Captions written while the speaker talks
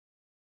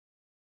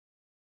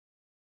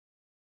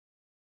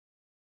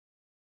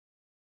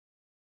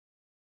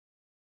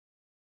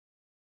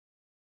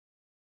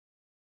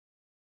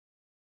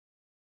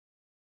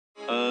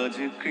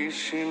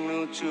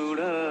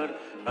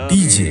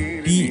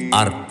DJ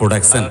PR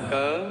Production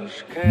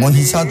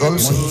Mohisa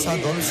Dolce.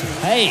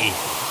 Hey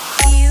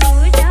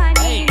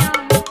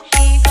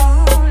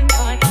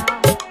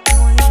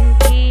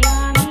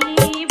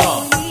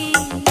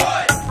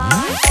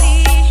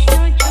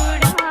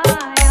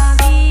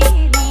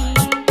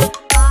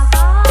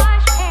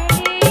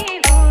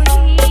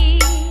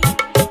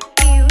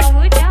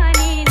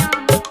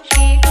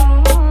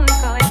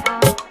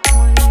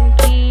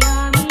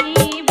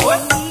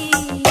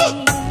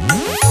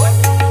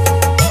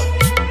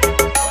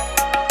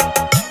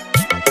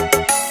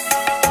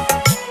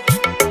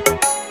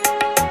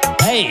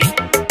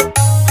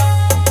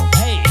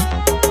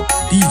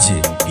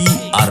DJ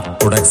PR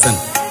Production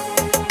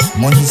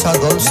Mohisa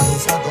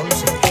Dolce.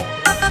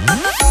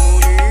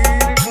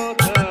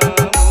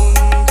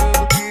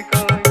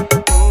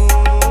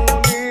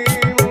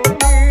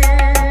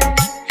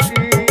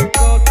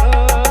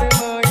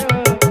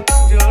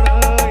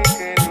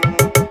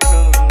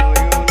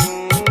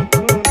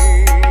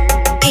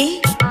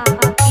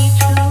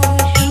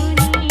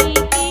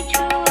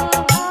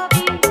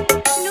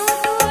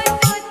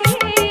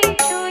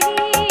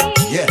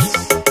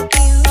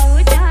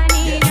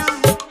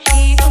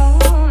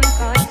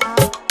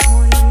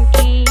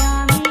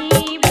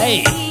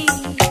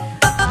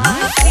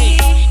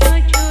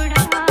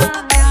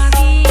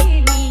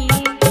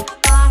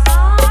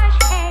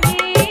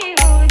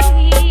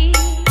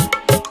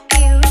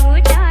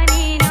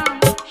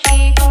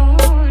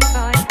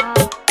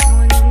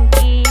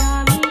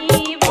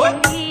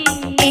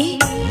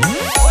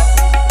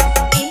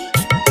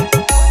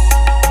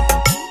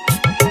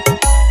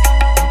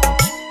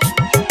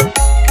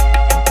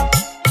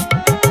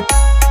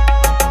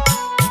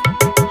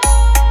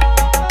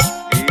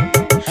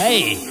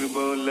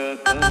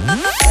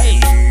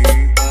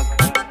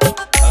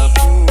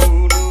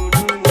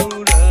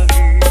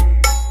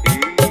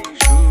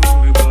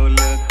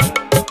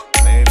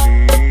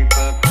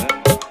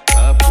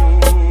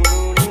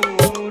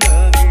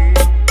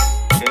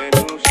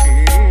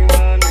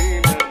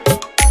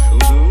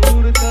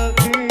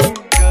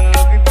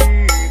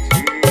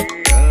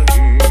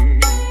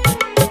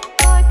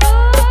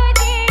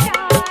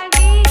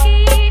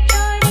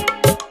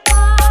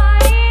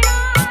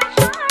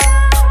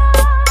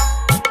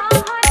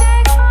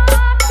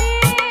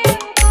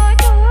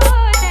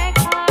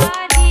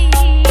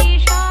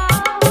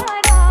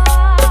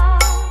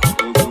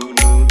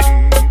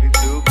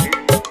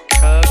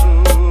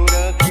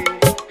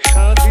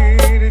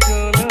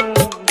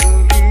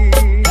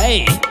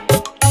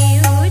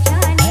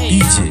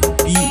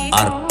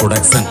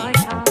 Production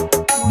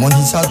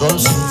Mohisa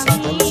Dolce.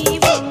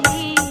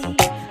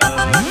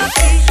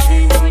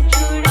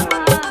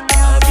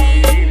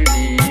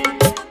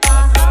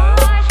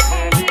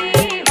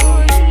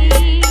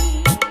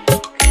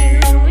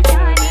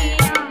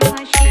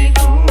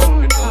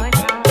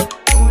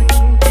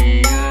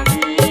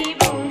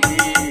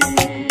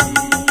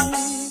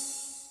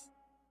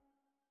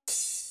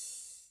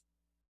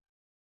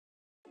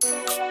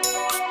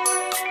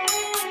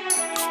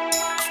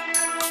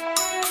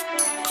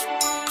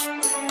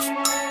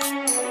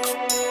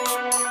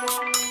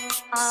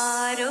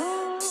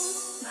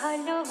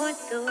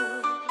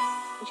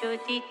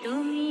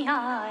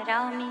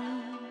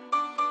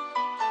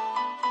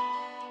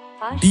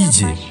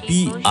 DJ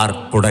PR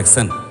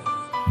Production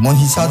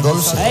Mohisa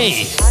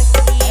Dolce.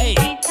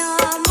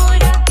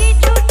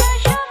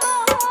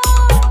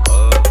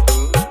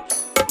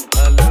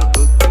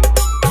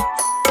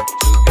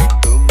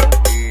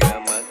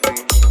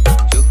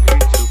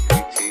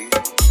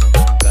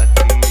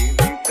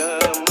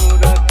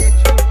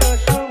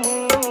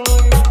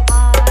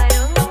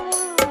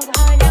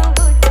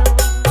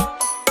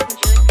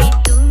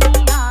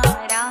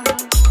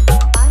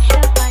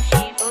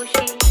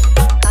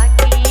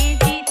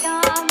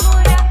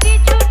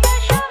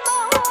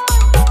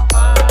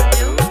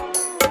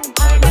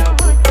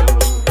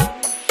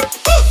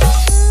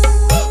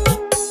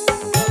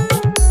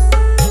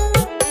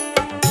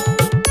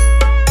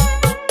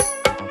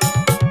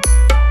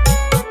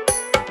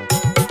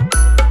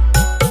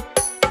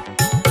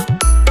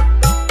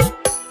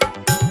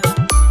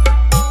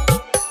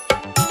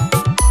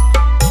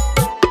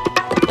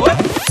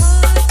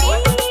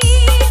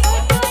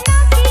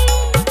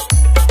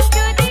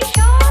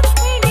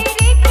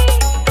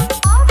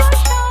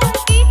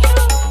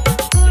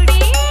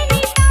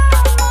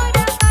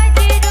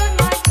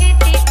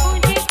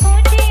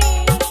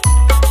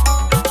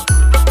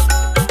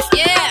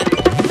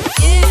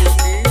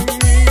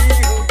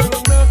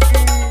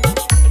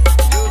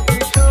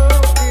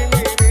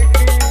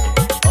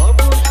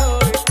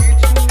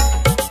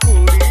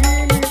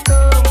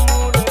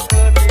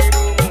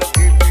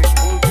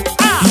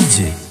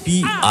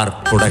 PR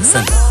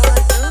Production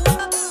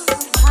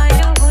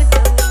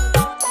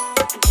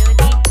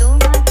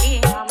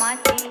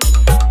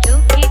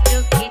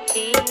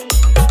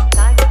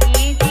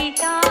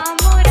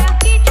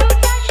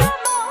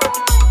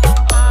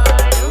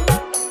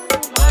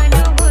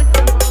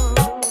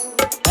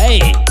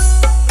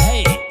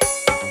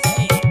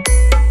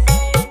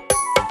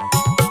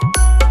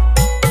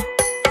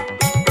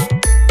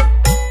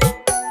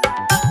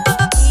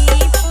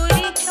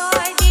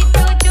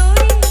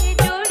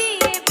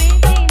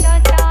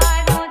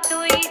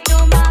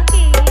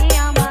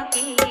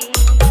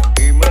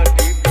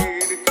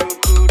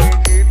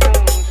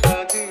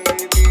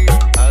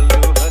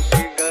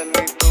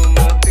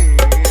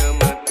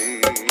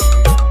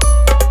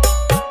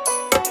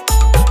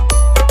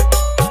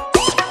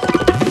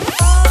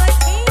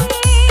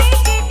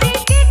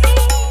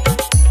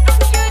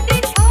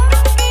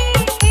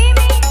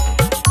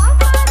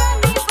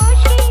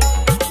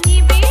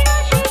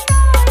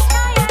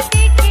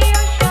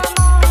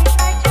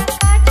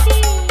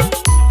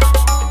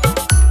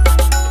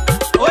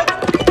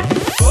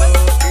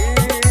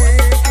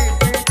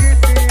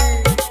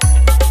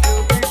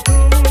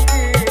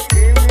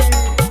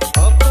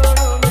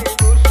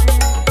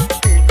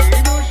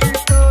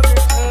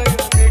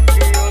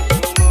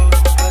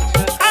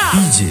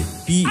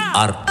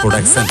PR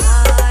Production.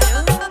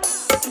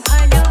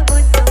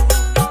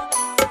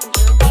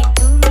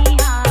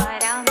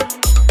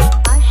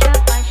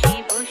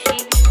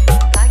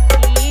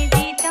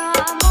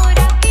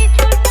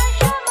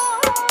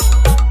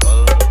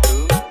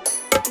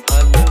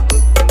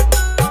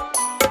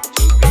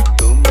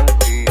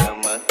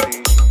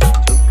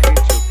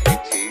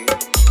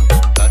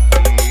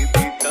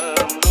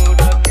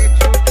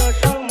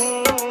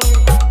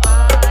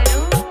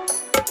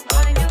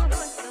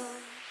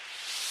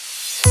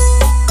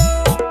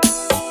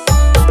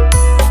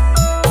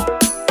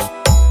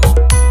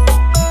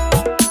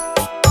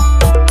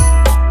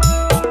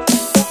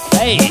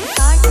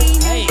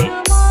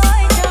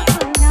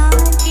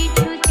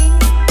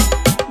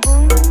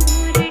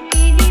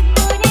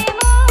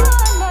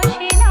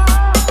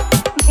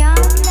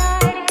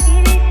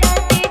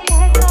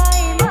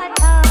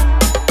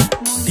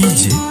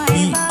 DJ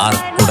PR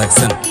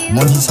Production.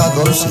 Manisha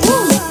দলসে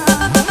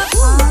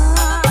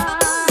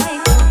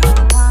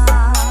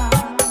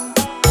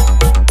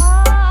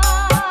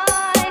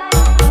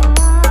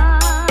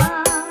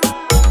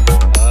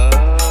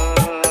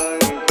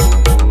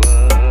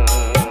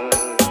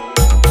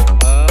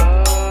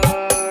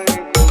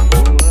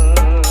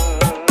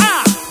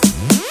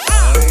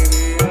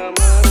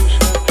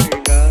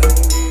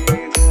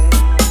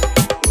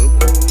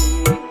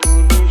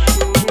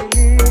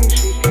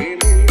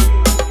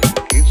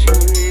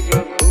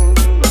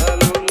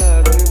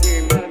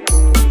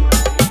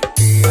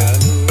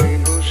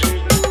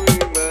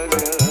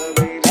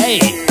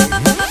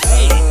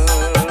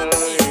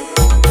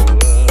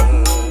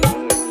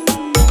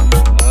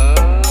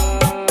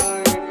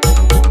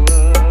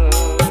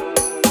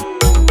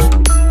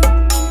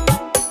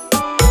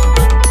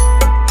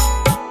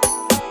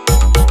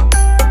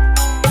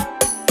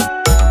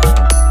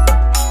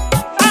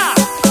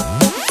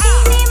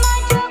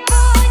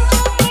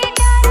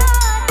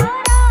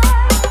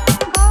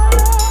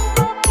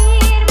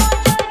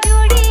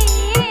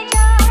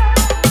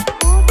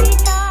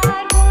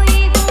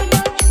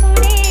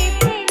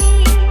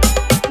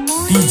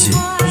DJ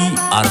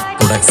PR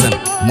Production.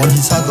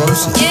 Manisha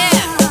দলসে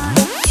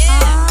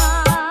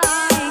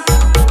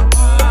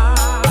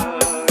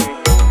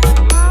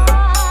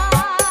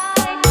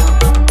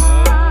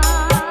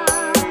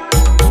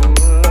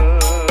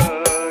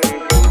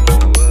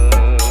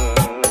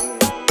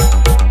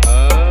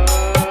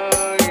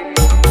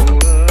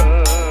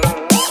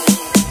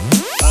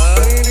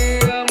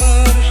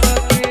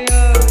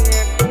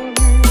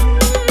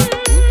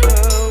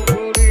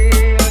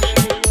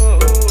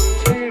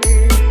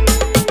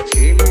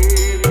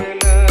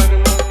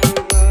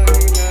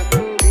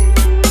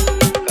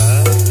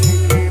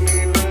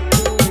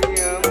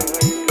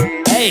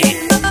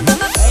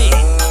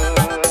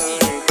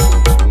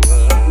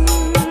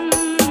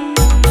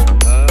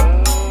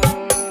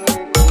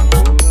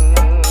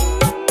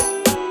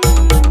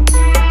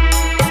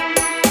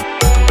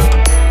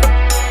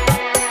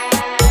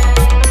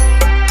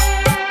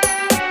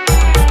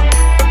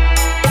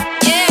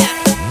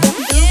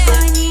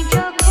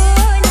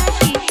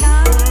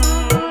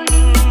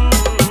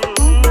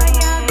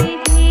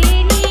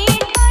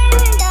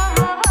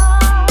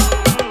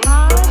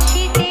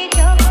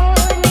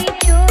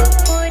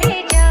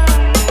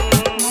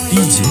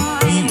DJ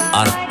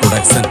PR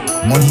Production.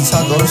 Manisha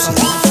দলসে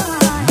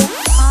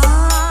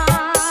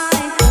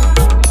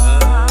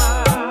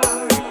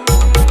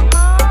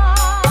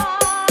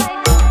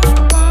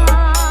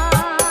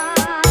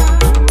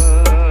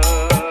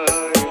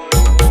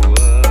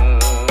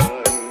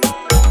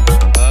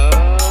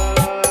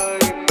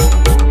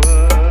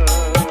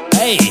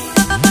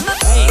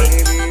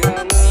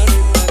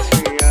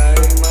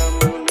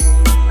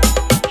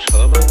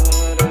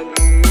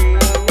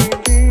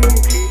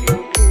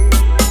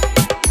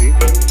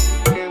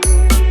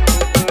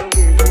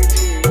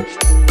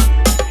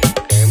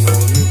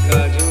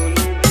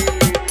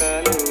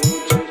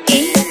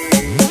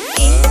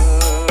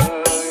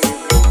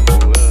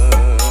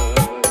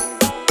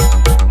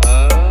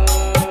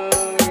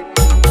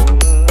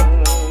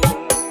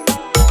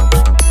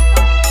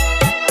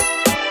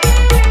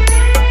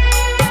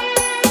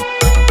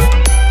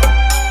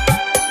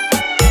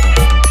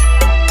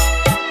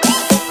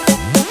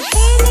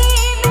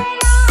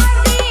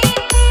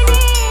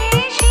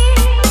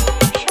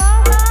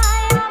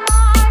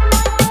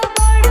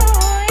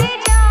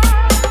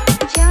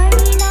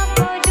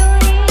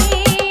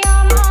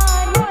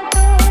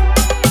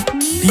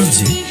DJ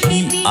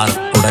PR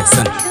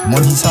Production.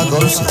 Manisha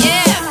দলসে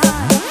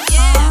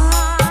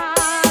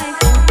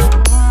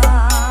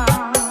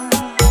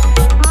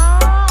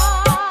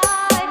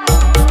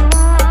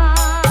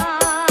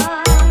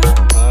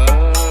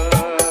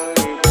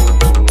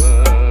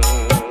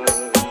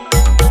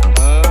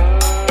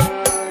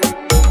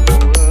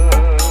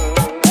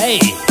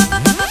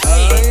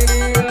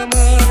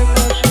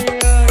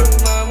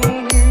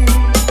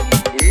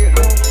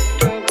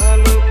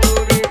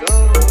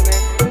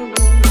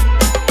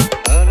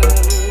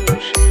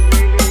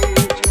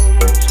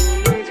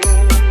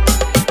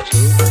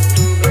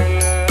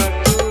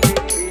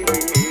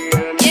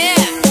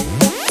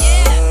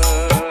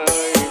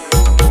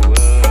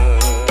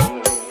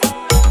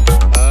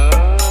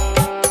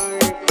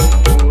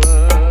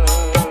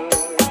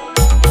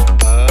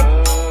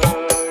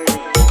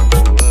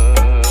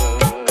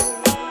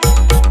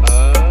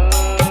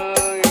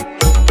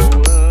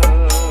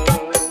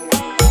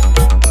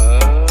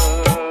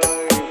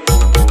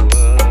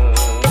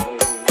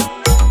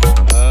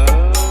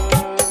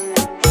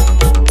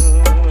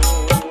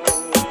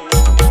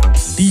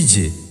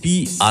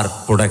PR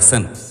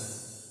Production.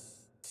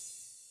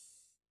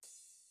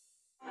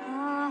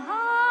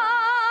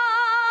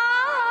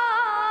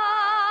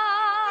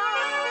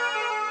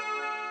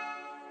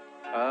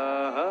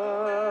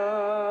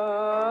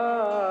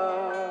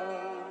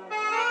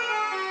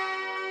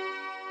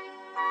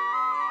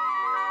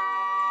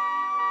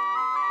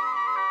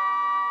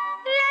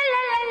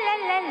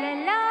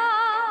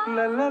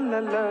 La la la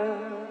la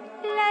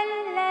la la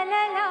la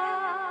la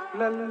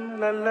la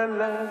la la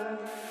la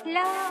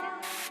la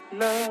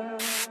la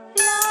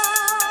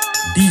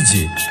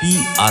DJ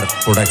PR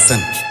Production.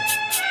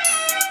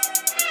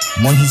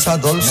 महिषा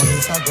दल से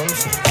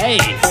Hey.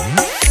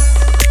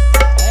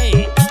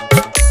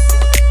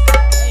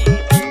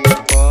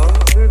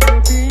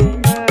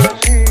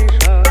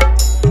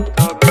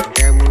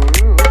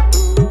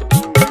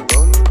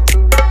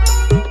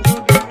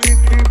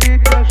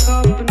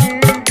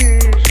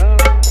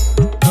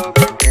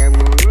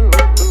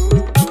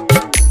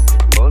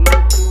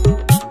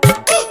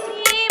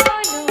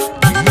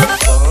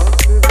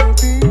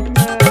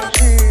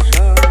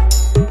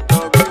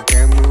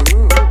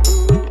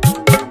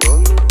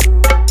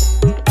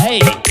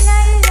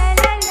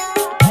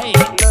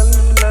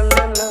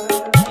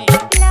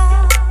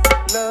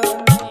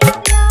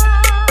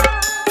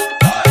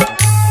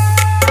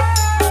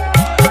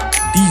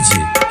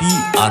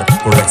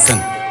 Production.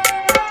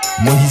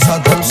 महिषा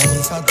दल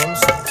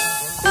से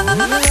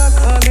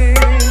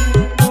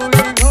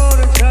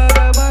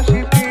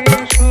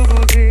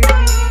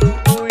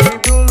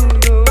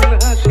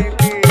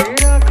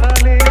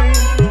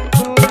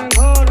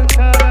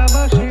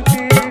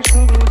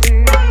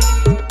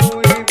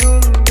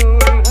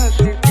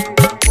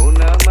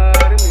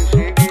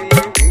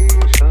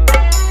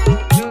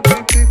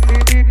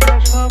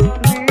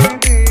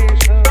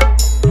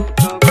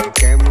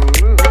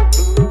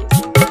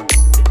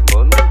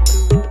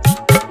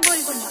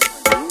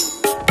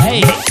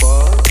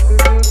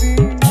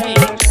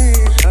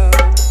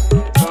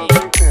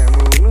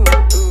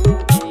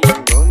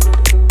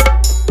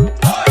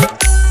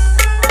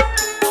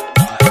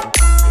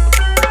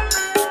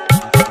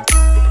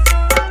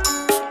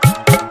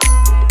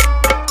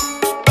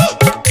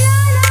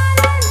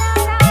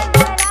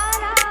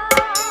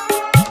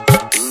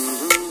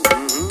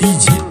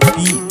DJ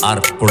PR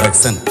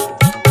Production.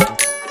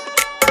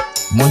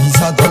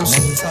 महिषा दल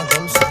से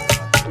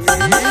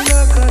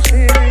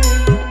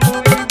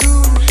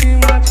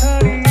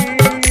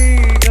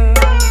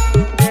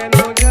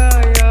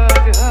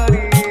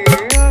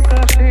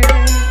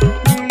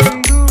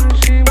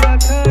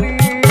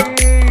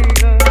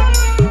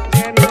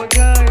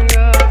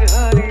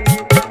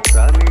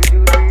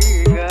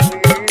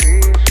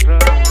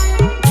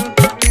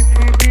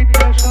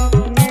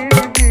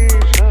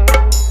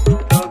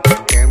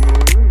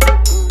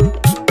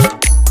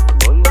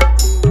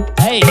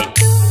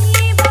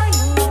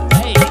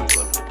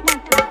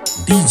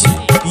DJ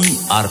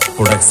PR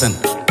Production.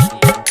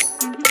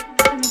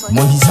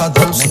 महिषा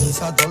दल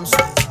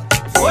से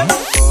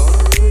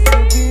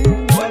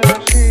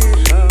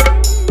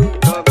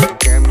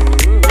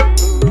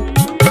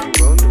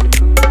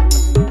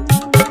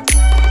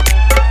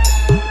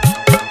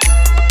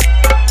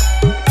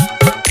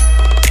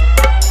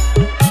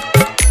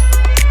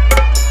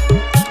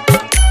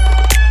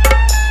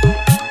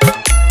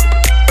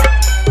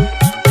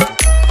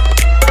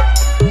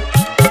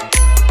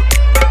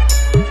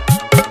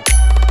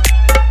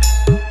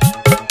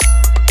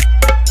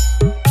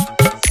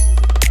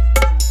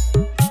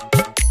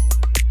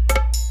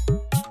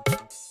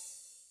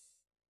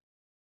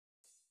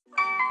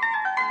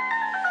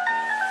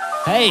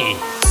Hey.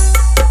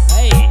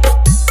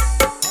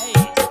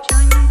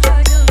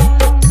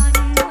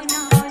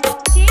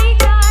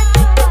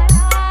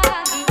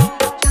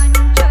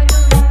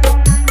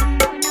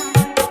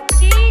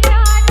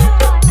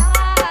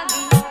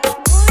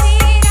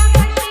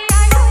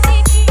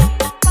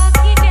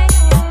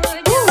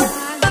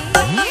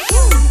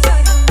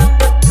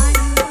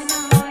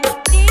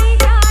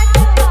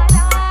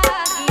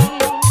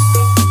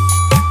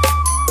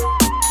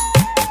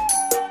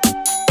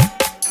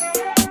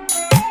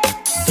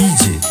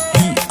 DJ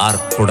PR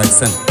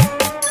Production.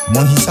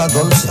 महिषा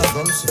दल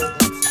से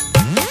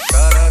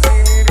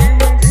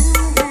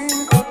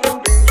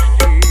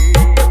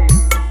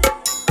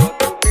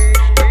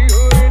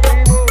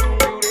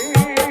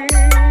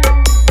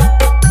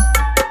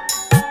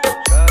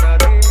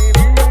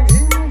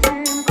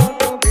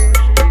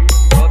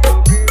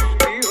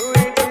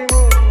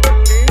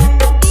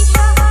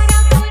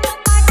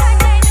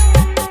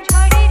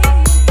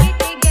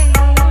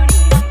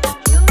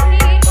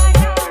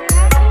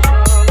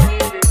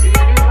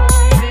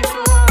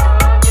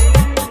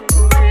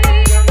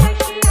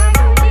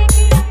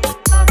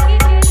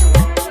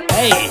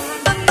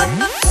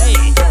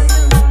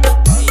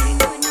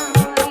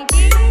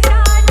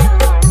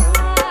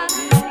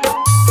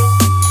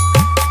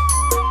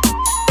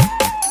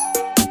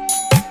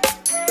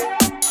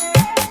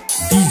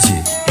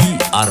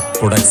PR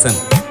Production.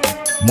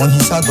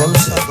 महिषा दल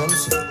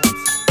से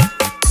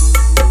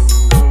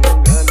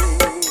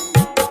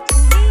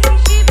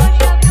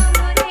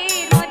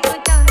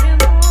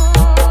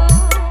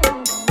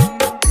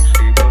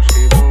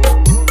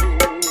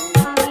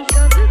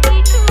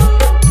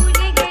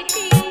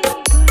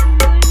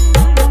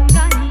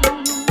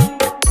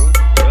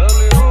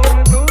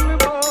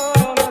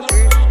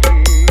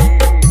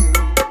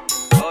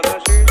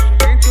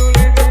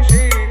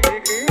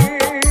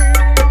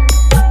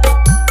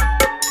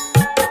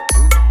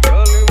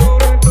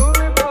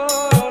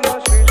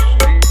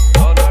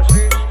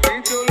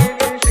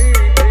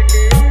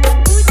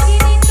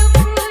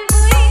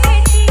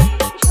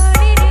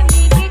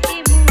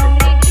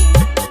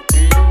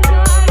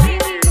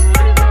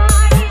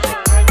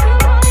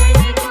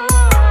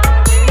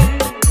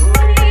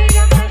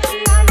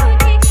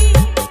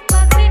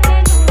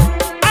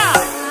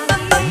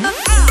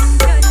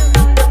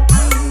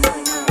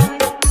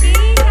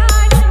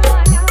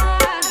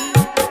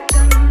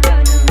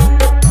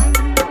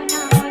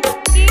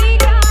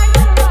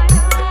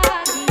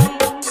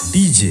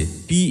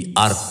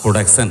PR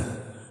Production.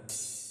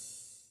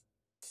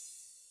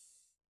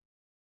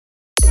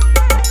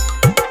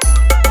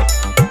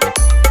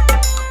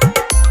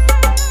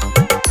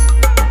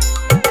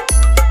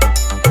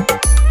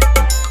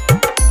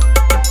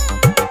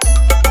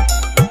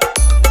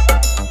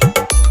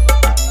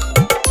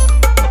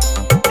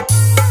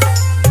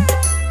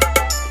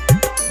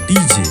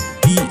 DJ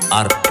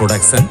PR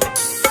Production.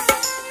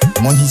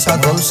 महिषा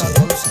दल से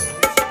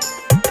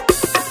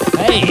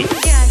Hey!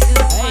 जादू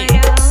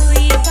भरा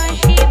हुई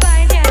बांशी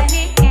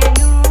बजाने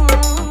केनो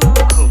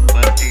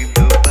खोपाती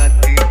दो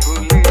बाती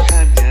फूले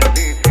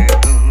साजाने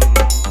केनो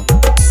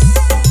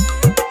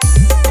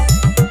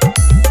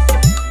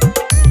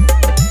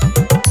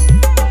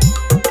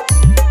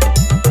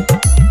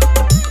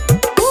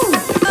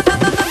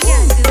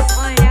जादू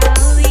भरा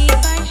हुई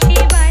बांशी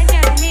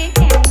बजाने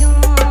केनो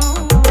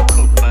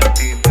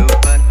खोपाती दो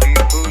बाती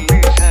फूले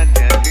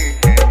साजाने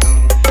केनो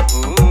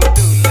ओ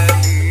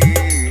दुलाली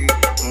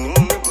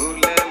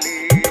भुलाली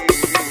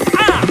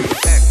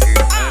एके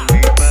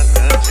खाली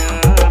बाता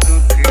चाँद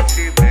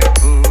उठेছে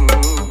দেখো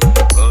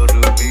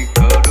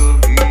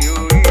করবি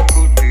ওই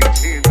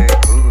ফুটেছে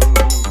দেখো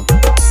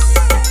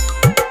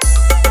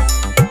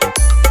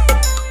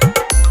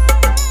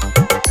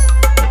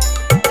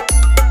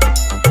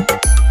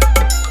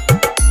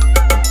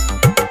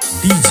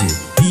DJ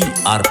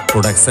PR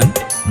Production.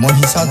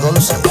 महिषा दल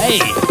से Hey!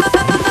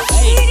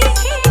 छिड़ी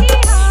छिड़ी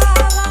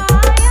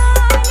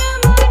हवायान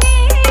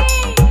मने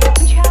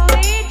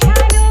झवे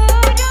छानो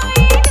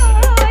रोई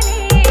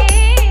डोले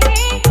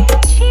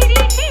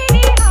छिड़ी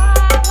छिड़ी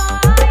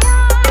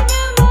हवायान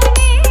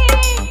मने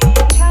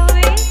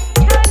झवे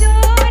छानो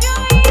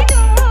रोई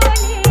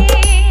डोले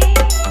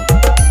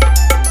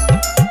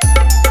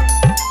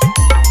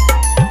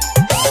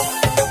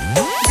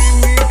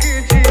ঝিমিকে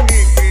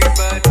ঝিমিকে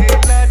বাজে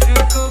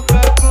লাজুকো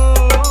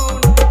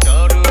কাকন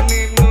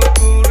চরণে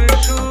নুপুর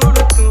সুর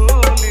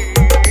তোলে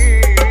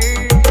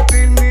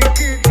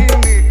ঝিমিকে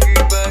ঝিমিকে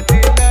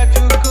বাজে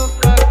লাজুকো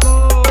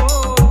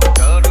কাকন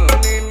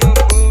চরণে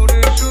নুপুর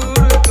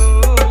সুর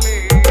তোলে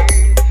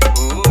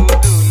ও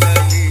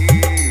দুলালি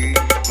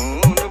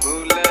মন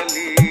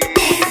ভুলালি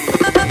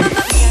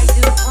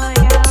जादू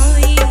भरा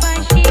हुई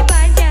बांशी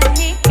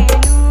बजाने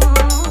केनो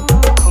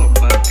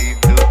खोपाती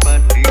दो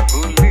पाती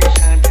फूले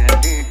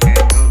साजाने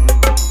केनो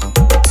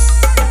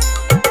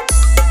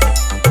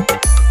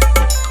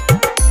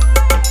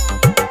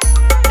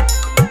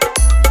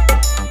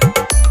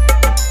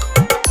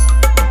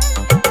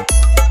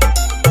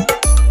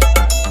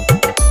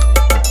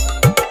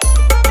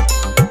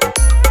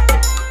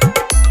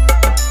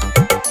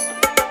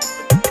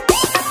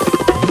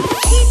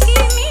छिकी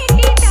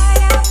मीठी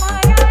तारा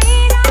पराए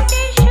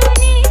राते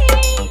सुनी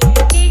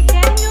के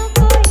जानू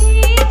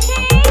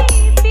कहीछे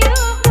प्यो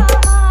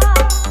कहा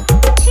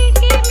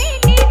छिकी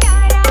मीठी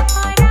तारा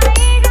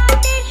पराए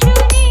राते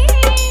सुनी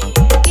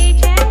के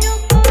जानू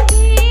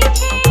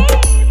कहीछे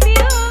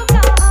प्यो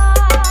कहा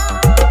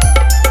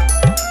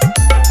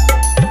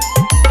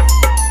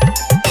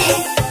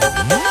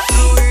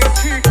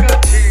রয়েছি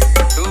কাছে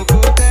তবু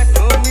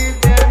দেখনি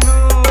যেন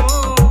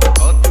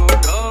কত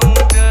ঢং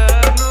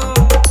জানো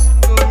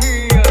তুমি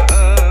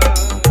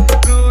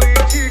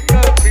রয়েছি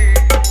কাছে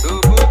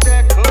তবু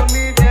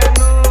দেখনি যেন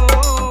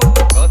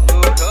কত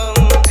ঢং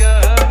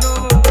জানো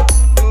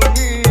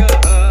তুমি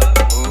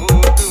ও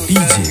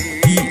DJ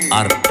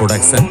PR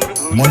Production.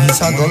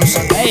 महिषा दल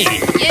से Hey!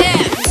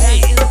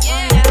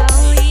 भरा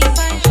हुई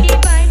बांशी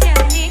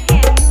बजाने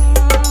केनो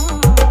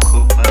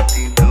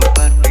खोपाती दो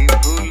पाती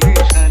फूले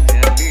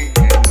साजाने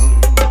केनो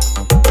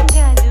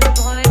जादू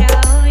भरा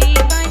हुई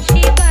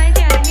बांशी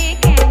बजाने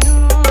केनो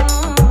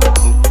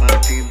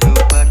खोपाती दो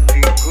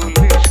पाती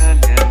फूले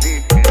साजाने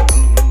केनो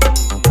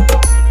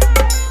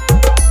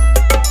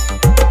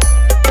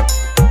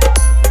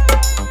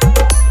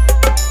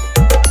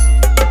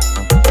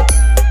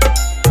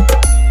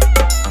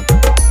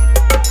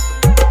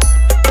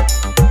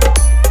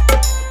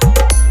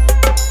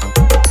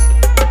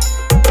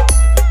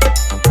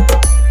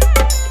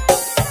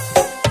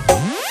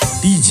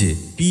DJ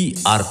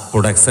PR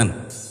Production.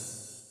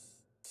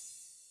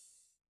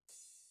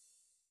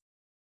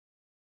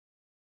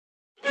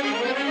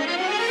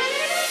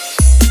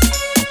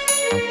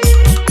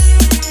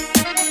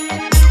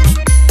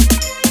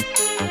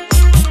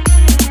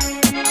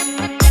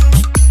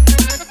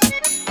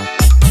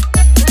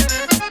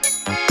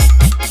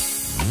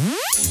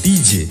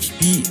 DJ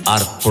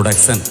PR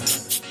Production.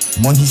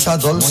 महिषा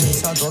दल से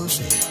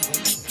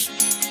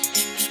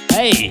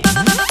Hey!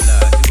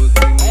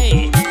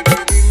 Hey!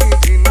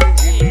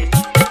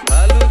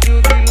 ভালো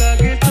যদি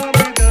লাগে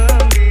তবে গান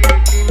দিয়ে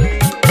কিনে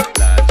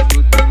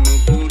লাজবতী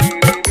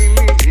নুপুরের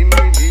রিমি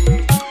ঝিমি ঝিমি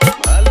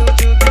ভালো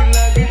যদি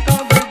লাগে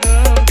তবে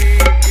গান দিয়ে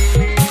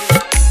কিনে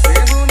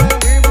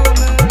ভেবো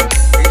না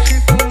বেশি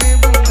তো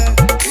নেব না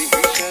এই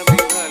হিসাবে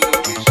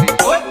ভালোবেসে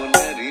পাবো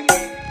না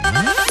রিমি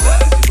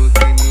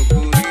লাজবতী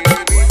নুপুরের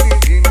রিমি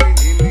ঝিমি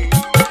ঝিমি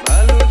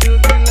ভালো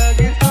যদি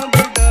লাগে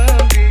তবে গান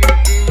দিয়ে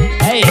কিনে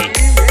Hey!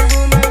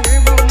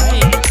 ভেবো না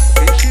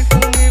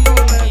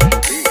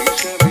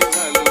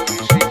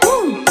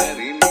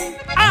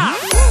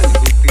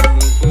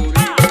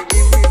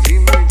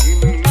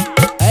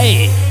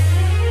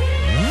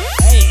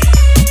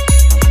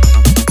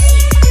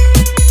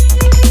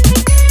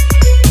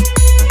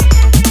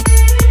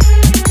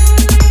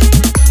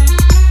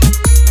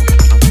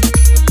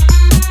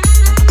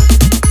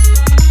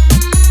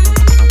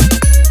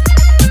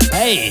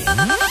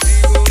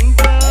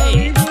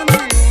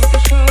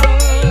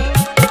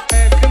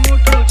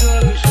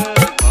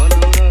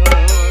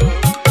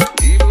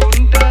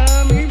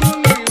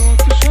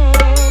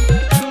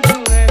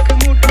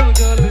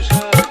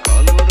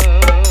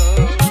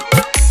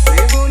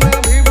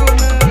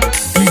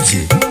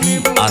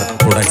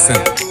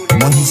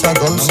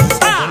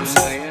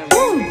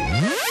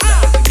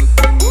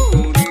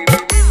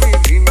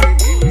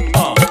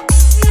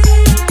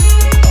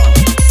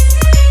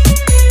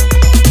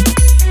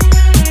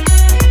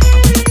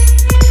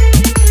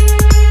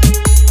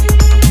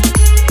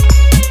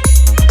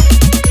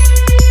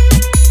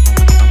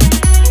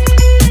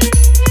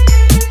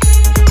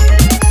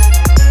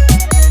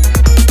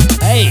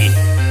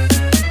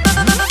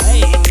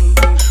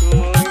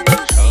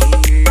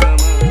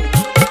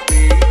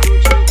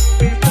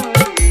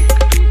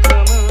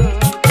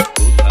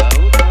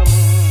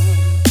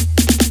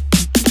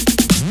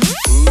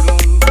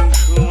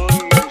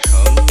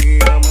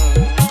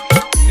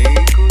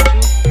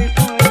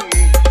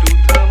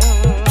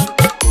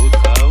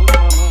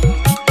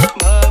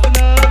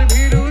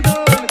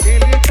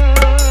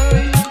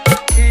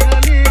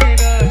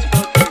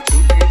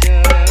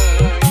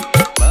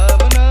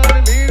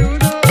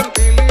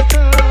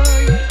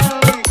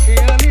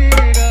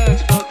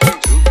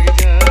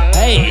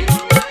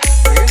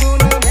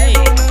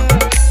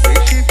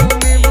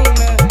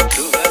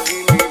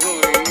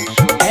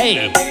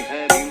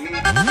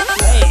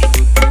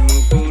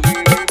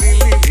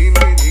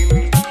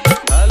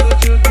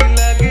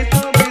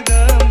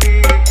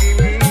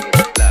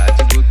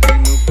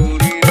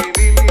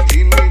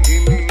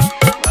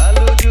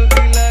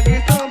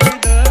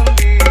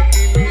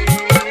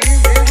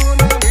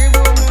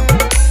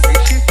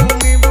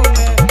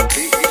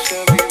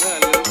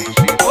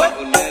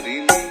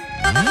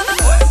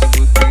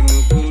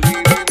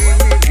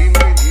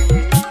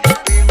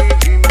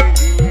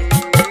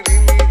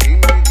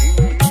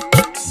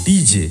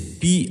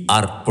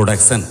PR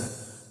Production.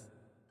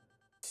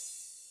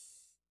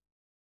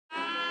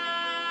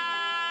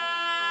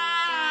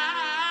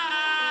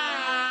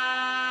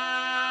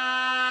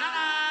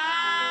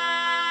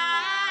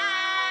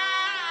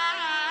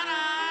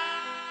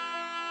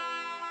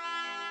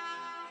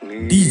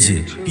 DJ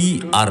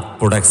PR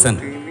Production.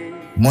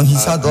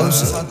 महिषा दल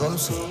से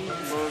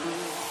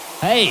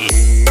Hey,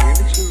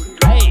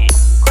 hey,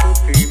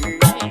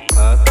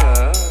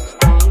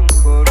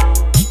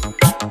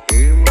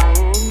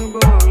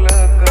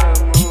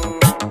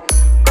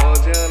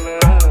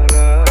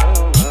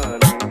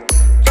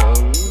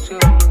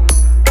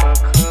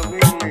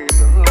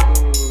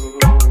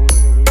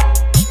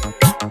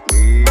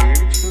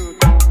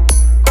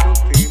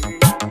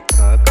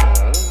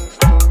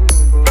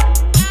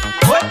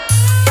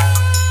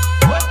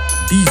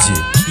 DJ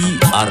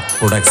PR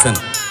Production.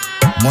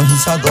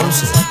 महिषा दल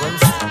से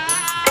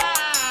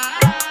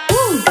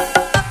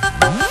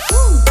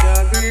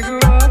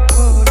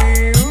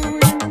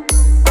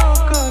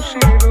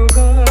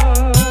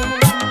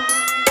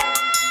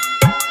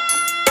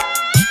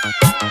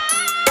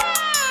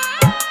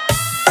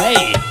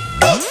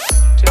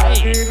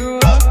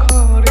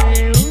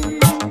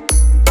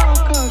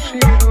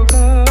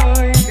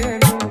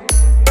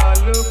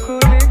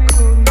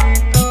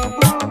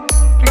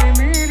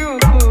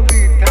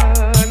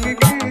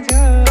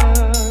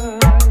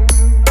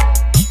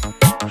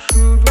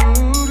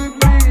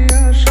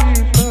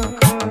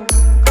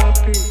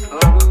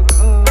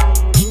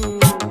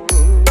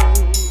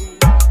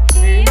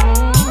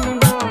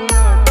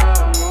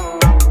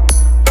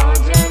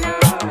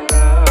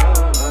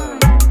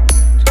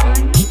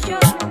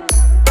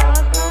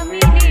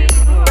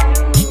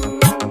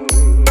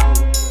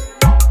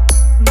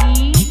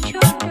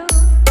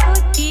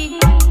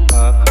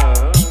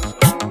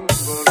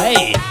Hey,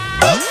 hey,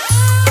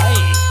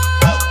 hey,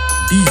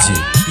 DJ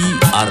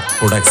PR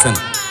Production.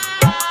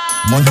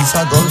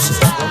 महिषा दल से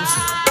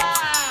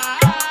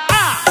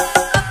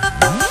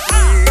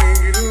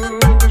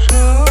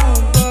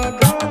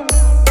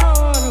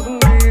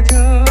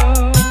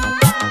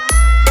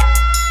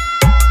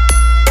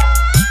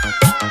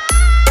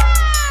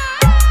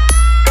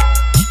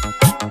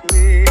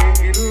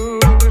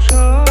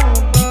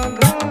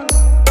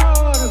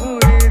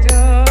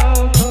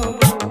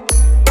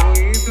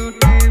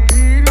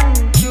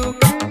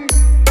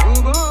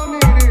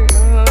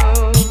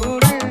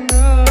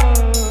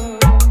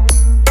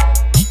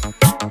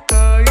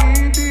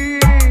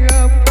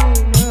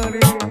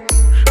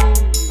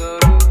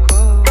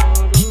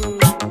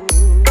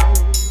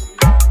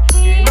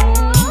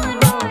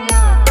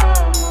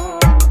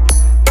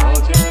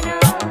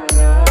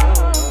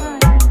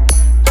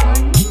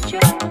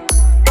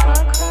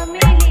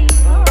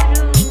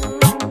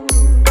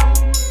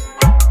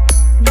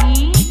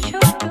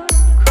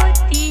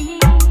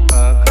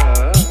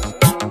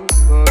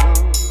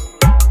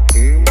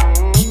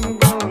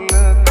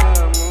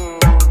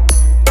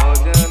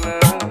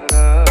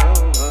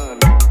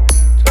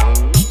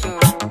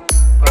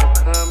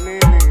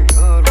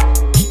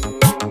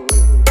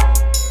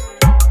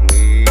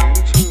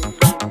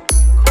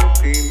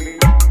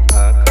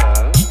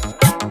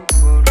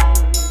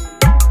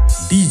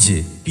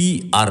DJ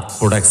PR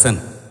Production.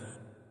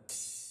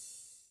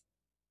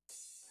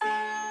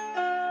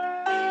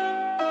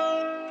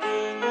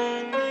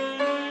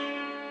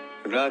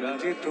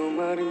 রাগজি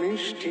তোমার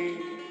মিষ্টি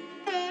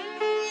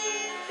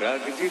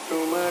রাগজি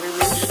তোমার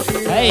মিষ্টি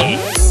Hey,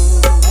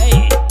 hey,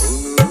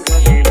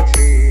 অনুরাগের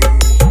চেয়ে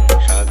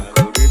স্বাদ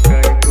করে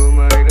তাই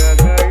তোমায়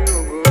রাগাই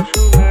ওগো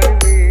সোনার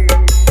মেয়ে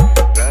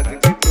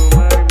রাগজি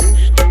তোমার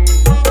মিষ্টি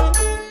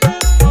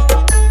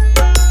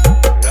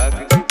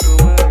রাগজি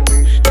তোমার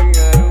মিষ্টি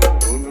আরো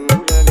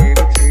অনুরাগের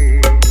চেয়ে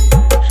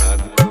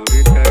স্বাদ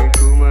করে তাই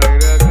তোমায়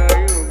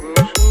রাগাই ওগো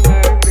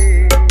সোনার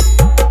মেয়ে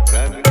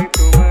রাগজি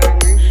তোমার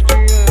মিষ্টি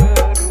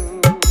আরো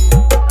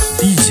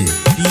DJ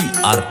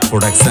PR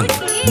Production.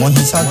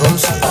 महिषा दल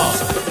से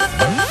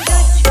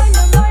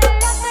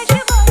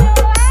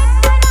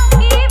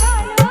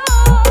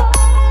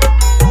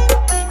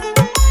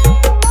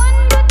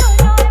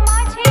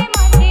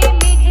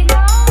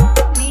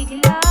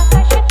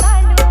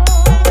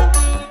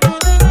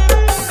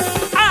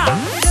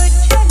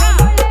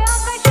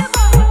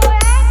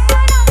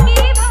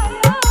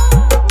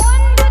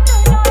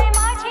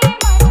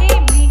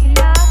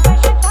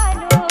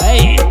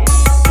Hey,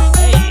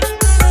 hey,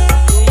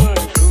 তোমার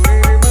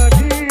সুরের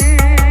মাঝে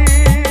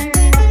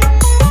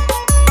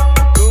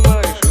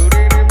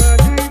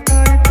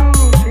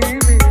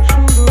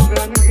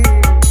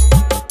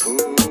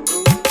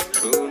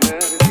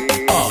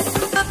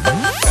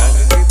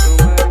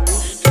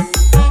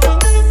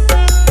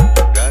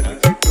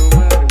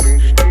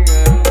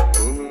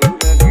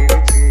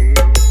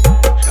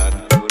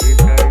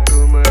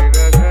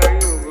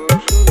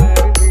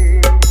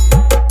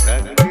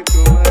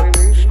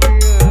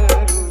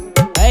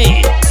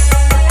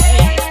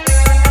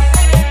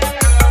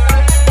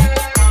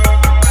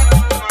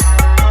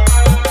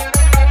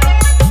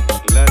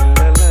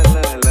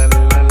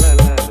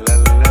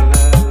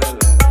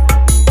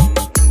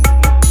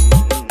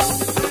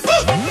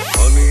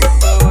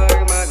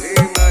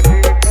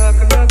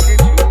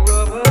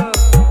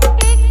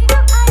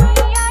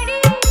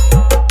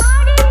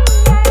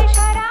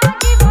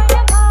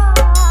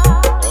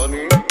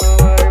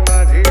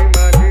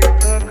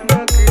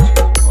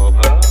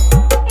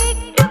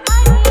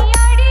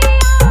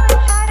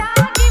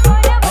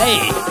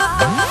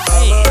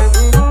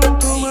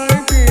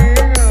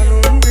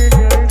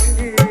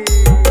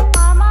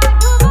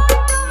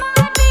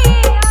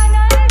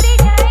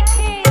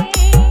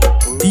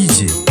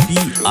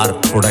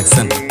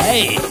Production.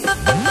 Hey.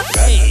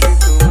 Hey.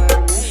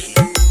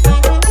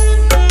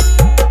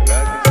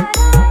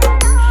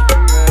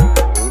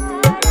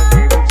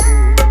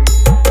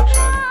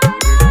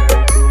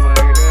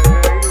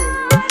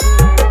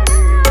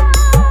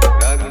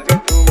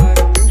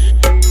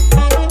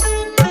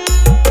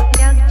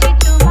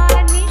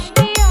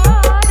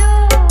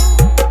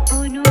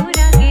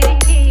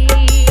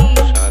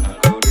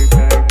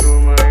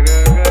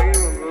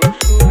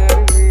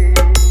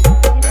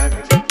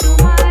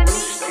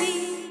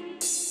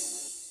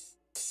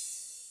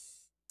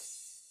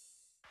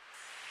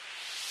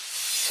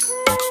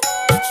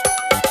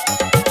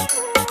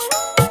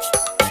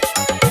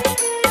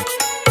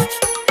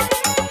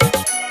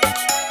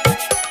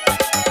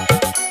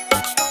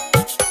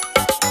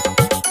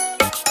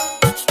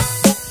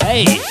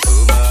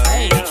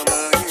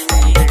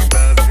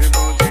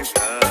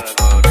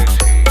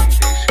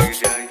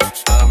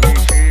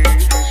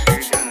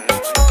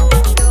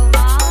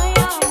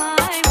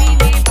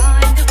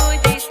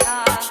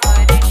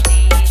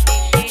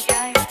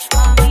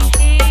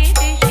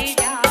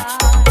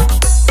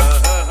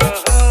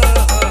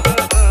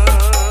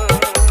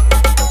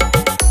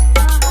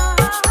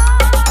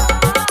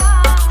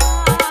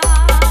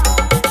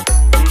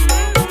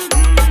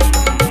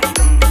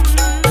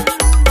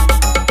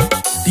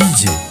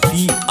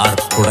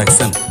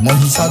 Production.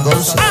 Mohisa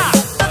Dolce.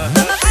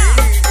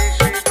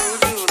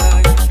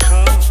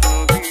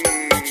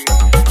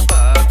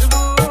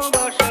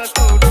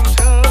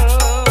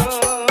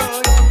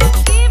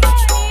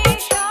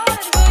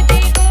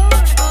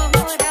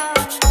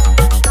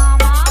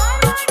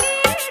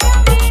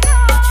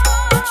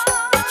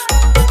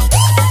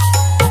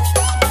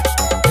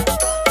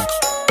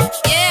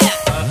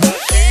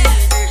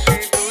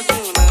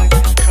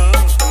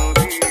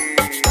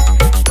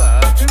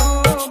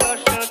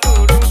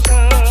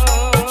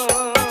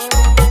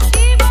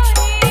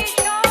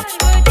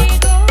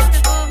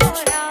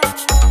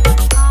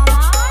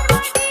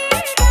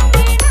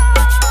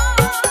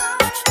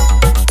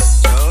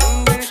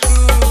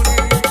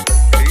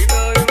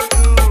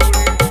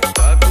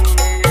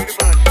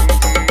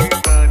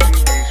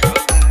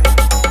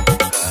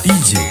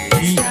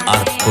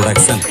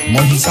 Production.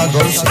 Mohisa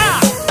Dolce.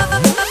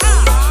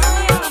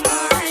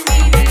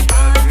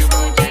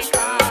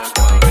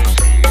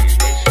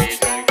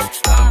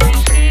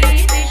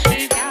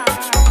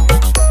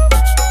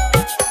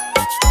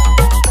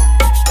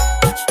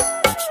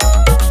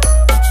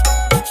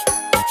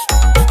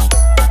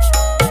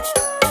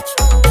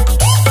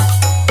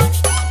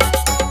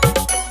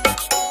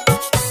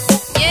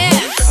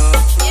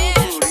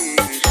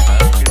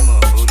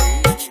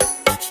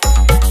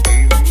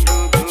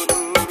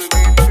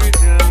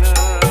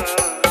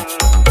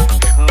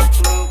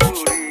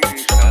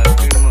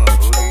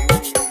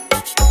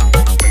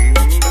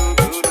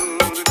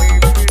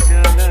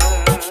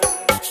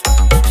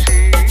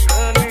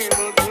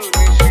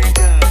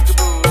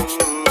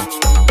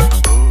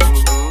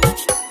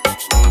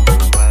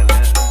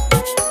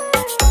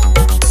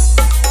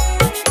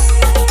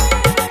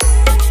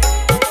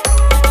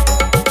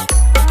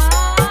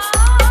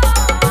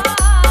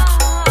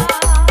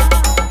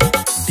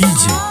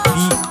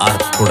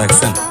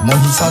 Production.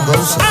 Mohisa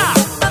Dolce.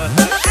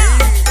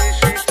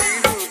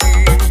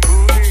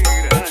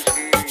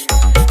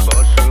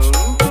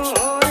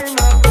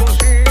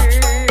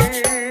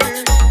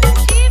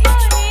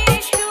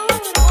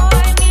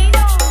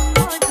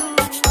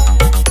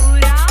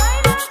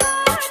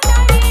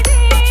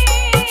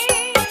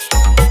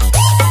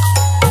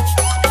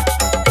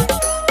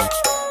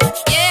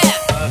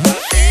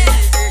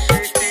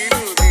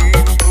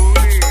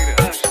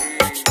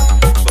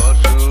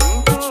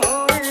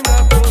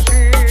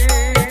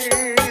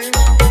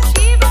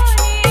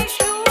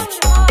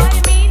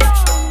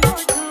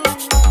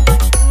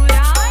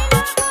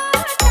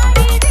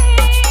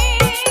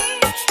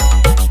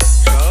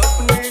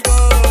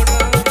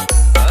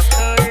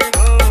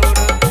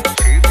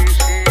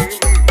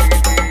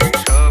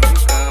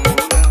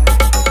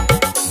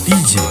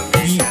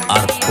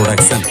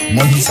 Production.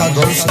 Mohisa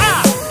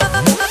Dolce.